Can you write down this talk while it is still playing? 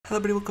Hello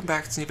everybody, welcome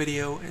back to a new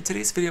video. In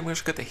today's video I'm going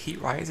to get the Heat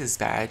Rises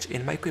badge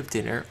in Microwave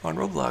Dinner on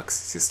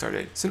Roblox to get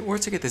started. So in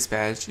order to get this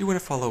badge, you want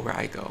to follow where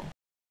I go.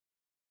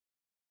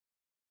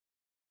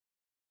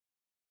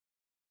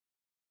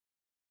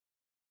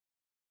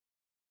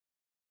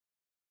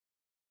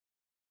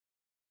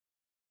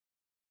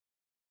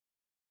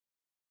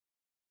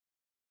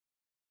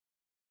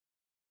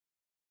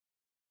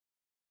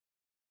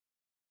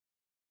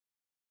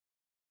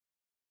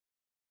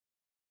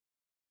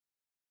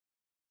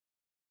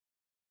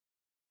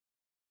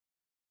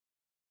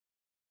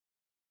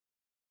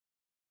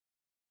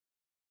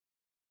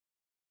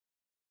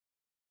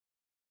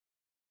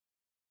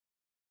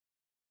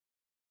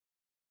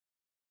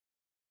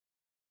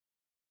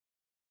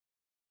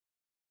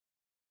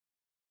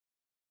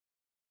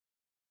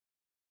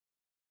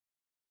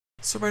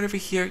 So right over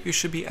here, you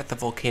should be at the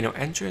volcano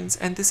entrance,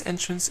 and this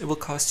entrance, it will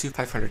cost you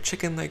 500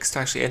 chicken legs to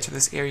actually enter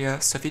this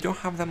area. So if you don't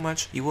have that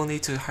much, you will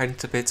need to hide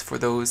into bits for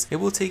those. It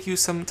will take you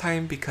some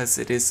time because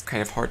it is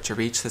kind of hard to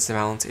reach this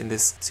amount in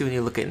this. So when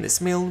you look in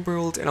this main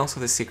world and also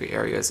the secret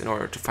areas in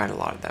order to find a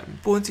lot of them.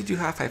 But once you do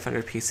have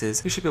 500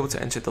 pieces, you should be able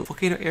to enter the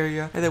volcano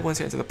area, and then once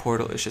you enter the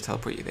portal, it should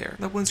teleport you there.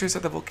 Now once you're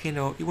inside the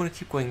volcano, you want to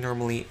keep going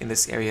normally in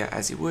this area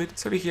as you would.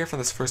 So over here from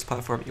this first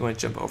platform, you want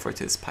to jump over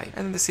to this pipe.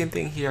 And then the same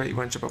thing here, you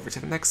want to jump over to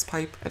the next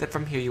pipe, and then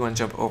from here you want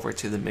to jump over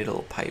to the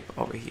middle pipe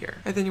over here.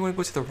 And then you want to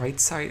go to the right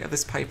side of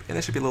this pipe, and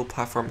there should be a little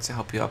platform to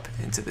help you up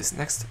into this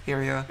next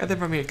area. And then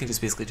from here you can just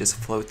basically just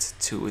float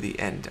to the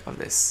end of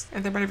this.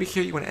 And then right over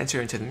here you want to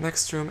enter into the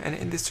next room, and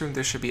in this room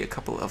there should be a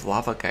couple of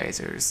lava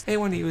geysers. And you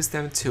want to use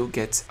them to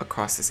get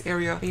across this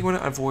area, and you want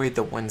to avoid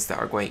the ones that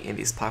are going in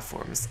these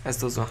platforms, as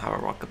those don't have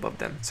a rock above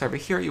them. So over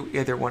here you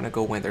either want to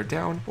go when they're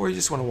down, or you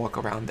just want to walk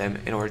around them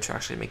in order to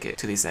actually make it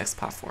to these next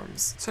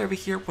platforms. So over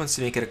here, once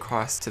you make it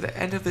across to the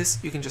end of this,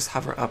 you can just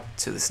hover up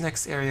to this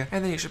next area,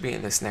 and then you should be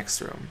in this next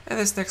room. And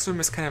this next room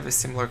is kind of a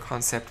similar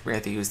concept where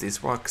they use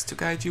these rocks to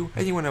guide you,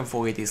 and you want to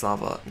avoid these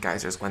lava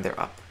geysers when they're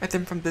up. And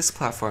then from this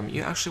platform,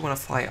 you actually want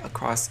to fly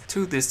across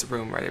to this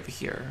room right over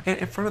here. And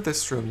in front of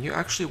this room, you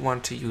actually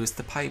want to use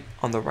the pipe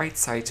on the right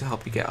side to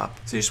help you get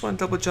up. So you just want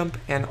to double jump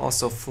and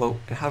also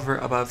float and hover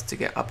above to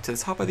get up to the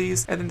top of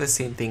these, and then the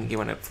same thing, you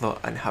want to float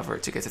and hover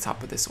to get to the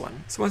top of this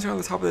one. So once you're on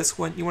the top of this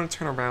one, you want to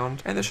turn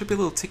around, and there should be a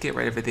little ticket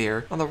right over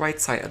there on the right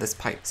side of this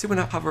pipe. So you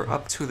want to hover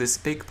up to this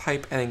big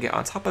pipe and then get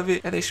on top of it,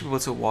 and they should be able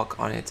to walk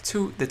on it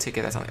to the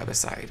ticket that's on the other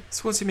side.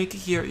 So once you make it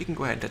here, you can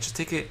go ahead and touch the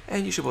ticket,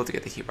 and you should be able to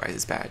get the Heat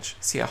Rises badge.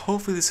 So yeah,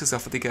 hopefully this is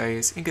off with you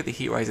guys and get the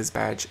Heat Rises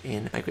badge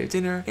in Microwave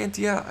Dinner, and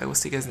yeah, I will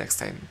see you guys next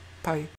time. Bye!